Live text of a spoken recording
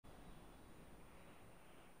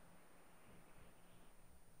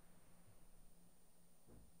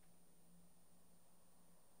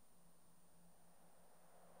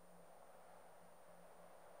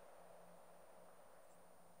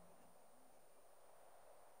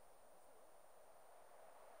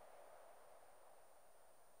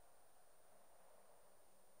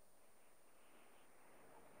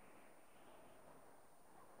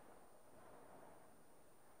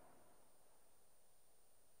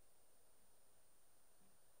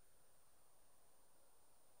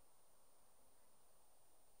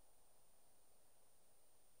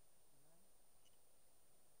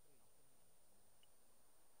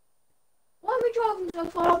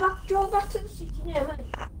drove back to the city now, mate.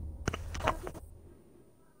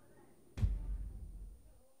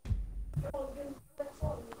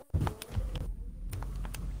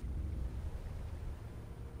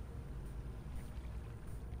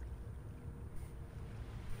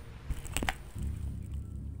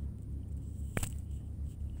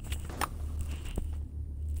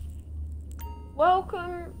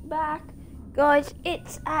 Welcome back, guys.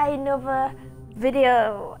 It's another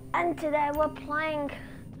video, and today we're playing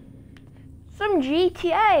some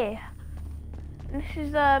GTA. And this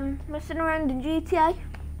is messing around in GTA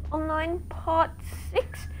Online Part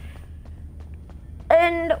 6,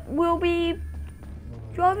 and we'll be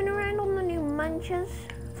driving around on the new manchez,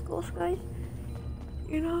 of course, guys.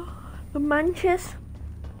 You know, the manchez,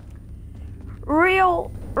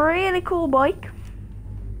 really cool bike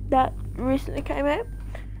that recently came out.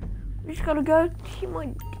 We just gotta go to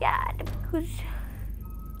my dad because he's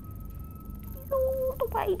all the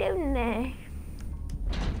way down there.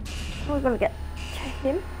 We're gonna get to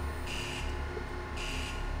him.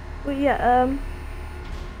 But yeah,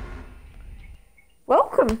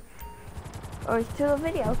 welcome, guys, to the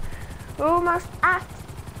video. We're almost at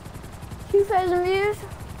 2,000 views.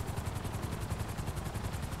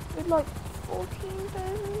 With like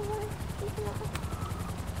 14,000 away, something like that.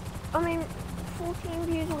 I mean, 14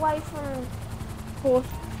 views away from, of course,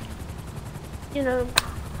 you know,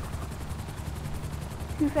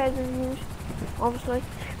 2,000 views, obviously.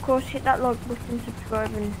 Of course, hit that like button,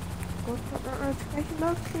 subscribe, and of course, put that notification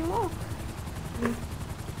bell to see more.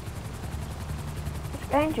 Let's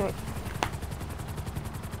get into it.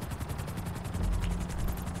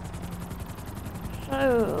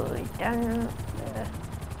 So, it's down there.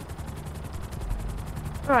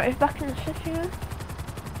 Right, it's back in the city now.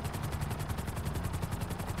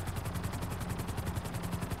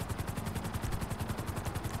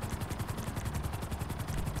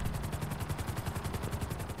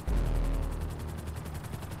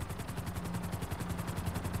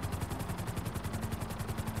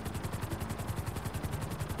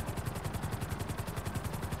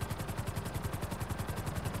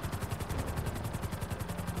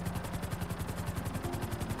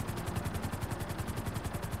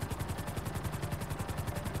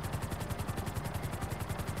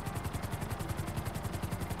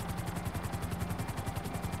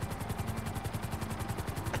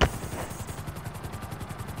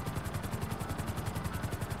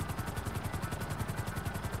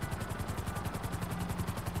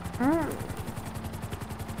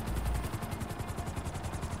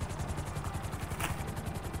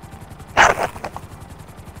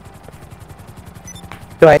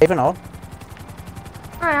 Do I even know?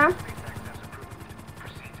 I am.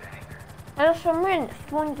 There's some rinse,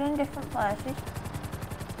 ones in different places.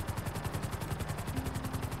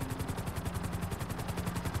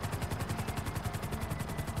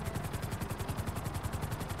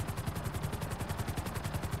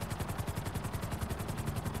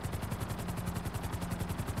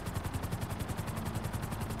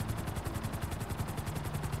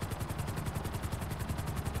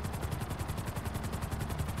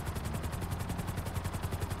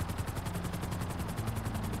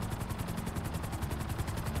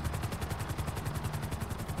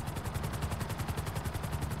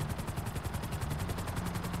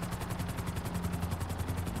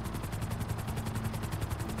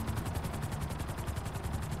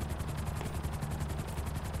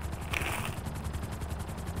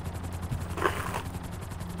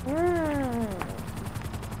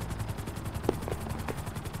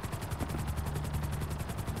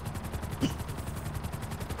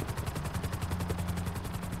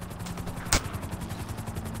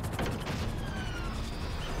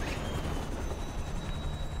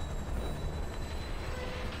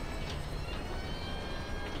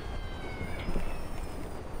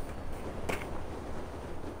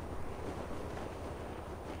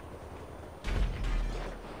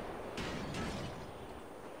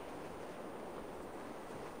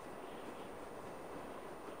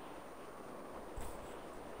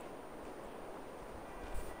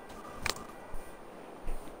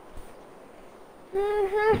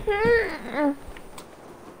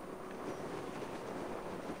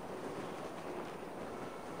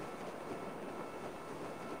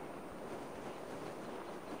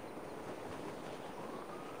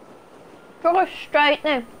 Go straight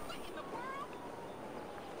now.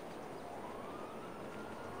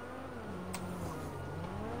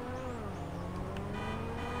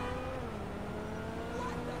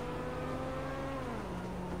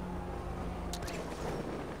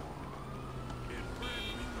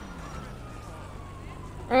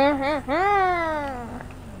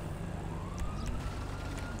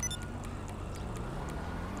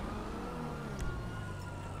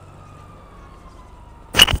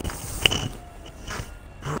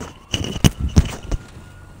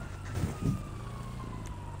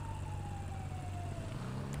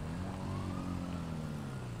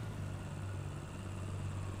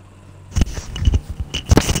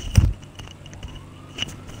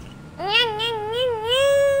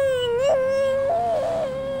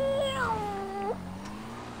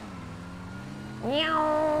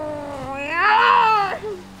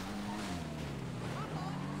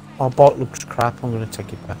 Our boat looks crap. I'm going to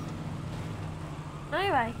take it back.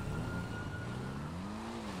 Anyway.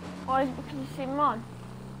 Why is it because you see mine?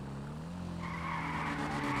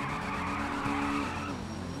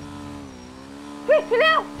 Freaking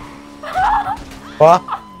out! What?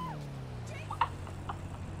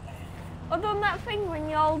 I've done that thing when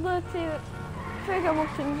you hold the two trigger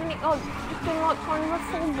buttons and it got just done like kind of a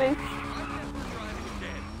full boost.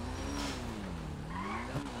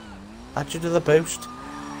 How'd you do the boost?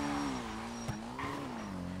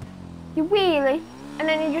 You wheelie and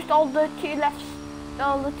then you just hold the two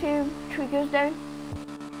triggers down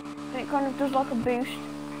and it kind of does like a boost.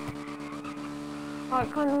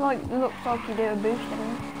 Like, kind of like looks like you do a boost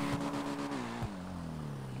anyway.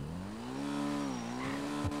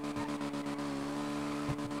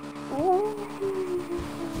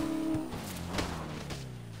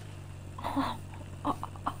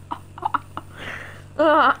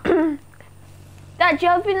 Dad,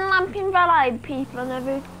 you've been lamping valet people and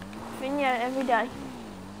everything, yeah, every day.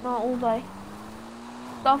 Not all day.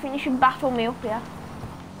 So I think you should battle me up here.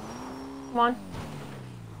 Come on.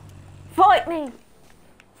 Fight me!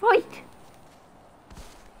 Fight!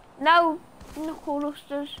 No knuckle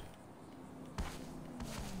dusters.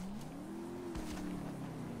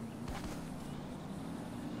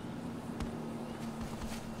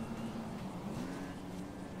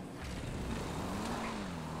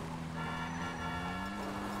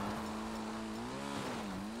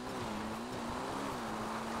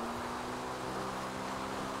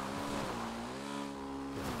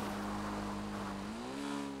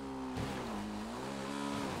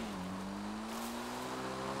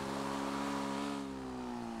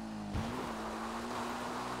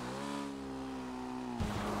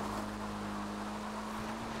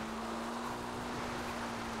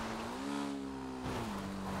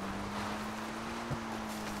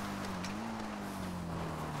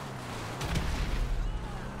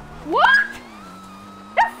 What?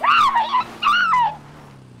 The fuck are you doing?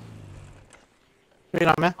 You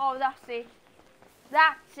know me? Oh, that's it.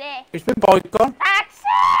 That's it. It's been boycott. That's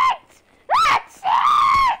it! That's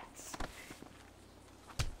it!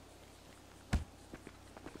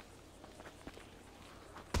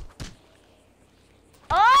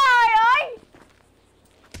 Oi, oi!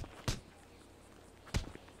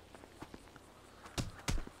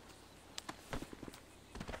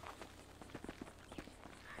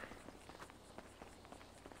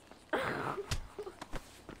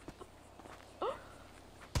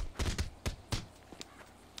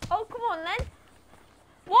 Oh, come on then.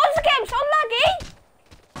 Why's the game so laggy?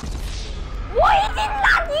 Why is it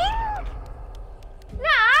lagging?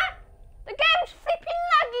 Nah, the game's flipping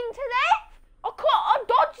lagging today. I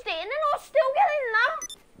dodged it and then I was still getting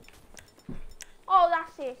lamped. Oh,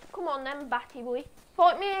 that's it. Come on then, batty boy.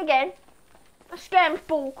 Fight me again. This game's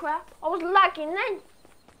bullcrap. I was lagging then.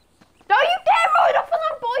 Don't you dare ride off on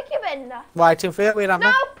that bike, you bender. Waiting for you, wait a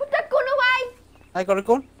minute. No, put that gun away. I got a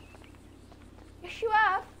gun. Yes, you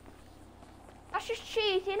have. That's just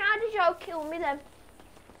cheating. How did you kill me then?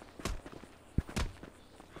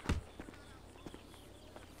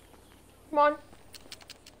 Come on.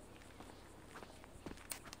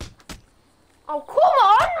 Oh, come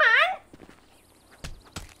on, man!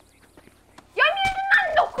 You're using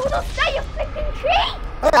that knuckle to say you flipping cheat!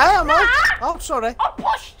 Hey, I'm Nah. out. Oh, sorry. I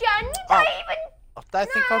pushed you and you don't even... I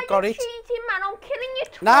think I've got you're it. cheating, man. I'm killing you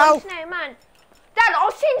twice No. now, man. Dad,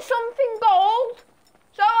 I've seen something gold.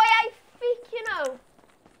 So I ain't thick, you know.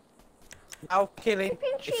 No killing. You've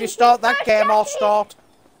been If you cheating. start that First game, I'll Jackie. start.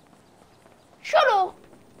 Shut up.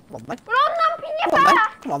 Come on, then. But I'm lamping you Come on, then.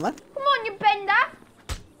 back. Come on, then. Come on, you bender.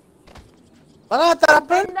 Well, how'd that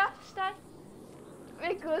happen? Bender, stay.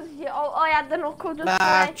 Because I had the knuckle just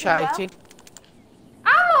Nah, straight as well. cheating.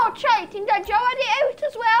 I'm not cheating, Dad. Joe had it out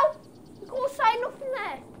as well. You can't say nothing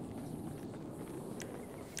there.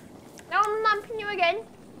 Now I'm lamping you again.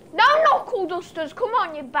 No knuckle dusters. Come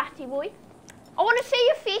on, you batty boy. I want to see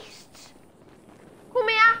your fists. Come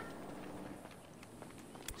here.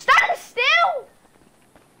 Stand still.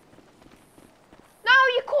 No,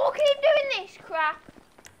 you can't keep doing this crap.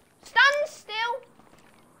 Stand still.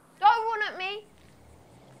 Don't run at me.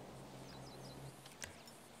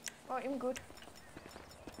 Right, I'm good.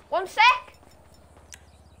 1 sec.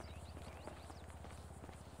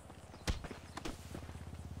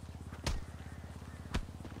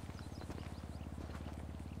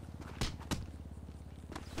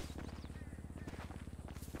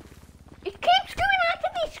 It keeps going out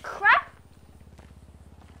of this crap.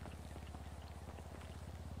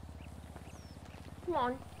 Come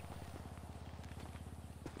on.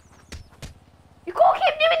 You can't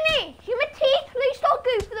keep doing this. You're my teeth. At least I'll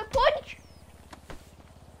go for the punch.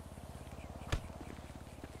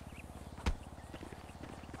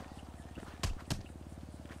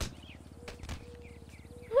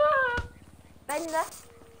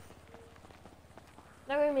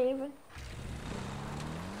 No, me even.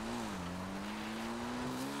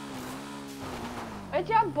 Where'd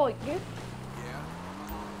you have bike, you?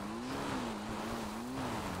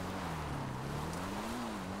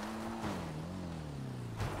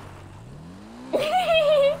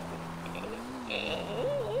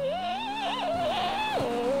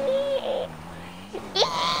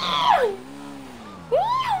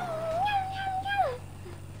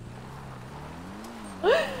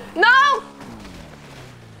 No!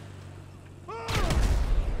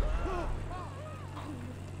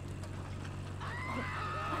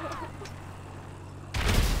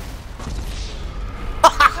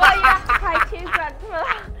 Well, you have to pay £2 for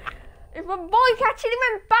that. If a bike actually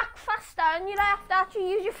went back faster and you'd have to actually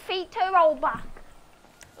use your feet to roll back.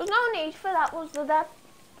 There's no need for that, was there, Dad?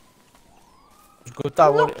 It's good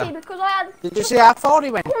though, wasn't Lucky it? because I had... Did you see how far he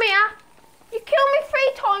went? Come here. You killed me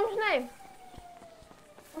 3 times now.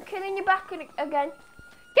 I'm killing you back again.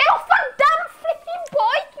 Get off that damn flipping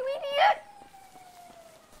bike, you idiot!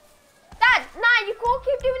 Dad, nah, you can't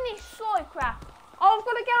keep doing this slow crap. I've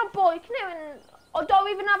got to get a bike now and I don't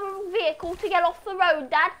even have a vehicle to get off the road,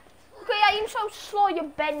 Dad. Look at you, so slow,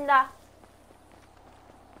 you bender.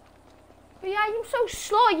 But yeah, you're so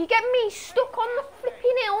slow, you get me stuck on the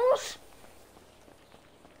flipping hills.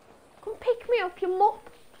 Come pick me up, you mupp.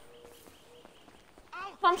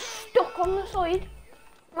 I'm stuck on the side.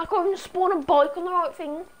 I can't even spawn a bike on the right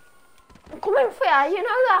thing. I'm coming for you, you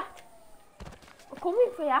know that. I'm coming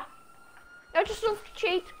for you. I just love to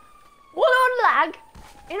cheat. One on lag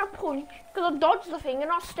in a punch because I dodged the thing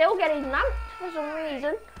and I still get namped for some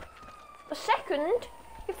reason. The second,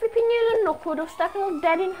 you flipping use a knuckle duster because I'm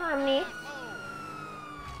dead in hand.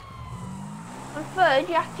 And third,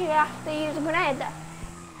 you actually have to use a grenade.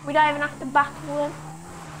 We don't even have to battle them.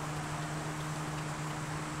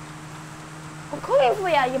 I'm coming for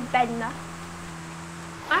you, you bender.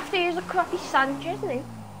 I have to use a crappy Sanchez now.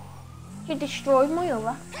 He destroyed my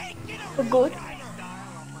other. For good.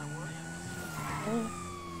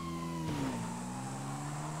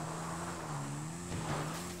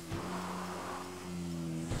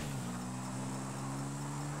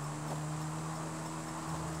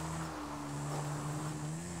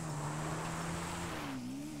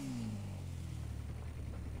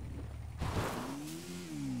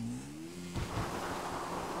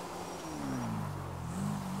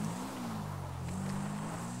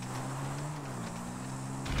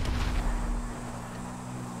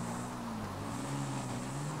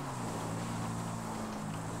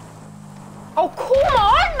 Oh, come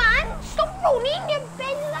on, man! Stop running, you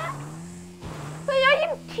bender! But I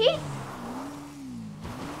am tea.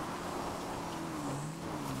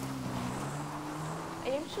 I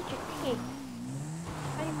am such a pig.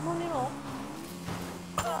 I am running off.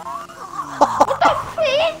 What the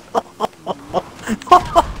flip?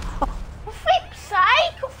 For flip's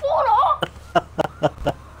sake, I fall off.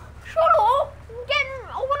 Shut up!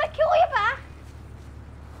 I want to kill you back.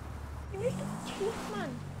 You're just a thief,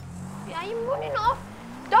 man. Yeah, you're running off.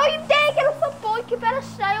 Don't you dare get off the bike, you better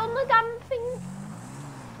stay on the damn thing.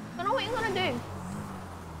 I know what you're gonna do.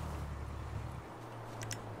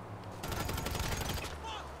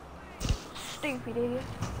 Stupid idiot.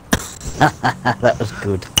 That was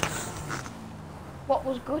good. What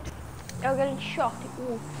was good? You're getting shot.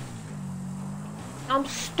 I'm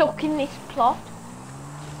stuck in this plot.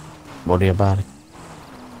 Worry about it.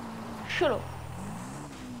 Shut up.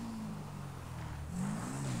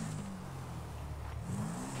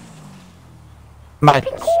 Mate.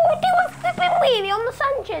 Cool, do a flipping wheelie on the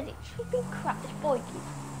Sanchez. It's flipping crap, this bike is.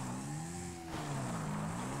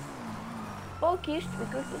 Bike used to be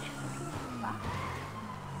good, but it's flipping crap.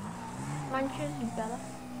 Manchez is better.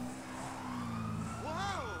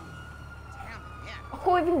 I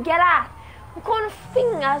can't even get out. What kind of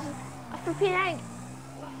thing has a flipping egg?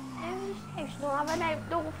 This house don't have an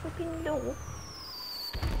outdoor flipping door.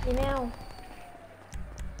 You know.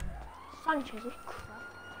 Sanchez is crap.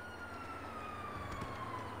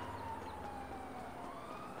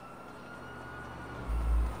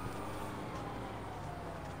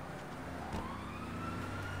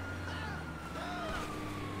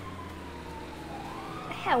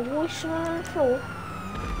 Hell, why is someone on the floor?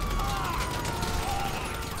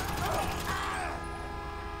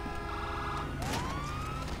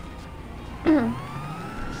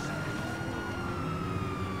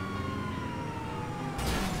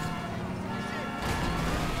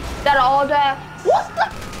 That order. What the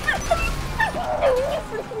fuck are you doing, you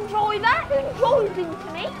flipping driver? Who drove into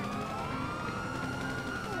me?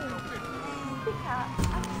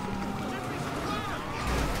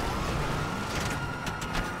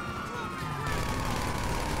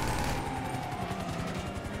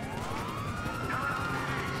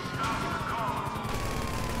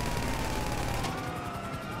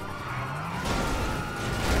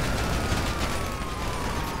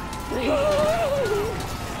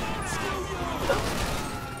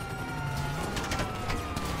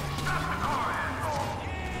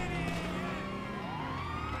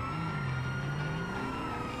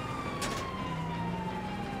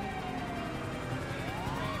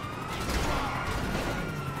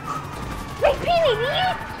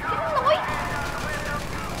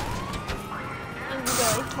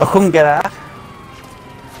 I couldn't get out.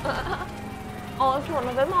 Oh, it's one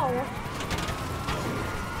of them all.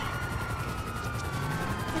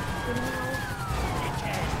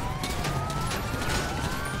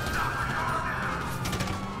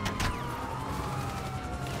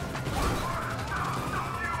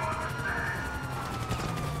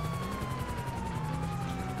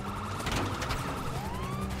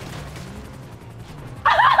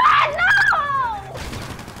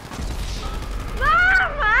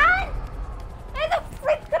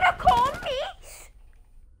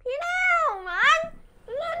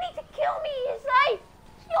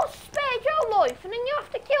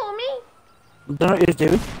 I don't know what you're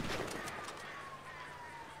doing.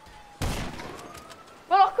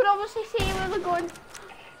 Well, I could obviously see you with a gun.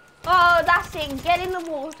 Oh, that's it. Get in the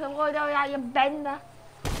water. Why don't you bender?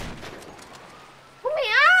 Come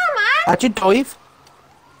here, man. How'd you dive?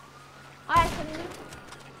 I couldn't.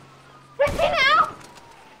 Flipping out.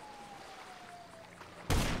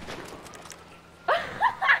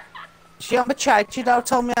 See, I'm a child. You don't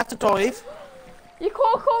tell me how to dive. You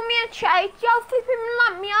can't call me a cheat. You'll flipping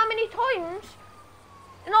lamp me how many times?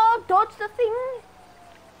 And I'll dodge the thing.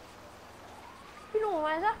 You know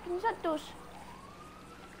what happens, that does.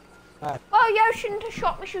 Right. Oh, you shouldn't have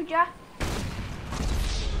shot me, should ya?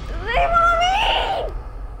 Leave me! I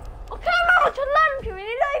came out to land you and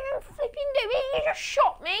you don't even flipping do it. You just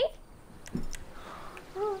shot me.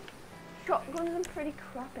 Shotguns are pretty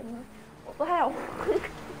crap anyway. What the hell?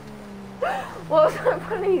 What was that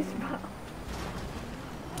police about?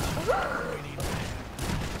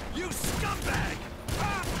 You scumbag!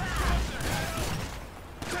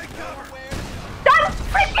 Take cover! That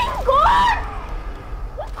freaking gun!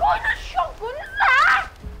 What kind of shotgun is that?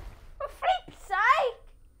 For flip's sake!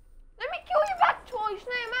 Let me kill you back twice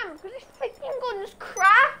now, man, because this freaking gun is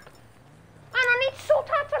crap. Man, I need to sort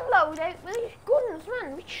out to load out with these guns,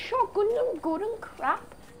 man. Which shotguns are good and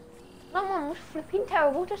crap. That one was flipping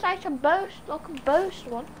terrible to say. It's a burst, like a burst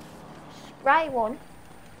one. Spray one.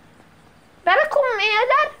 Better come here,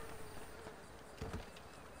 Dad.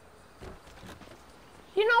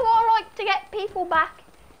 You know what I like to get people back?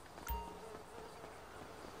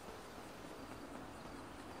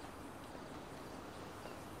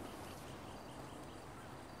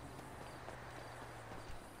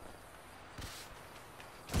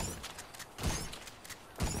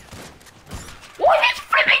 Why is this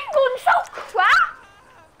flipping gun so crap?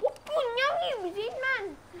 What gun you using, man?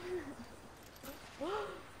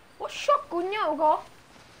 What shotgun you got?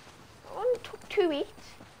 I only took 2 hits.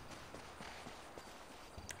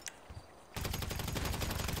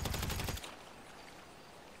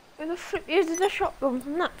 Who the flip uses a shotgun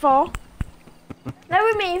from that far? Now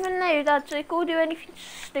with me even now, Dad, so they can't do anything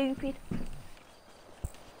stupid.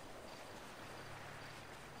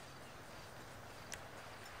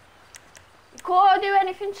 You can't do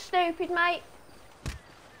anything stupid, mate.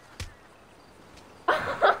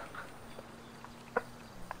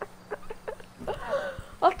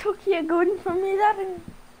 I took your gun from me, Dad, and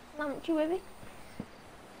lamped you with it.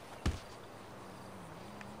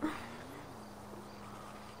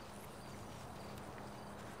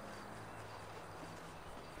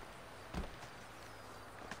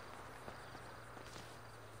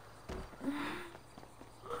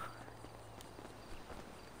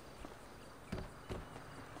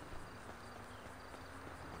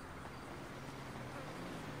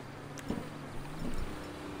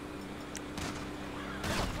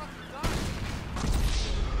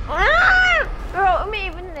 Bro, me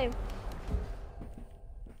even know.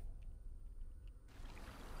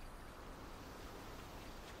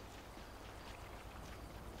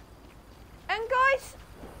 And guys,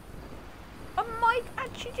 I might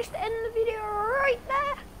actually just end the video right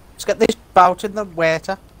there. Let's get this boat in the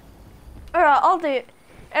water. Alright, I'll do it.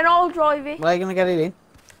 And I'll drive it. Where are you going to get it in?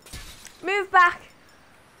 Move back.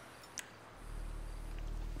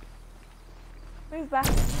 Move back.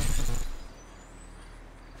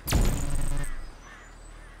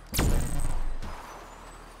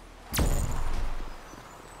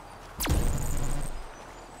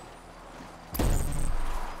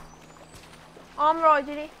 I'm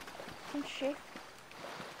riding it. Some shit.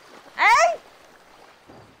 Hey!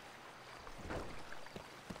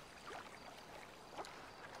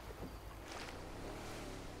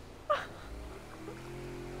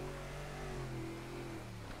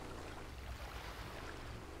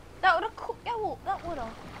 That would have cooked you up, that would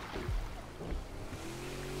have.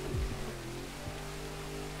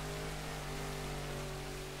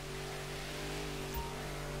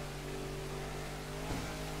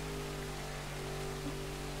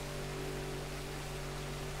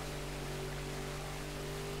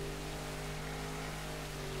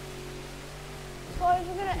 guys,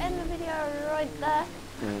 we're gonna end the video right there.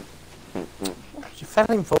 She fell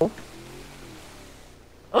in full.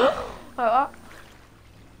 Alright.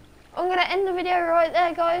 I'm gonna end the video right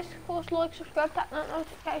there, guys. Of course, like, subscribe, tap that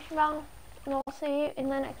notification bell, and I'll see you in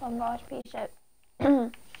the next one, guys. Peace out.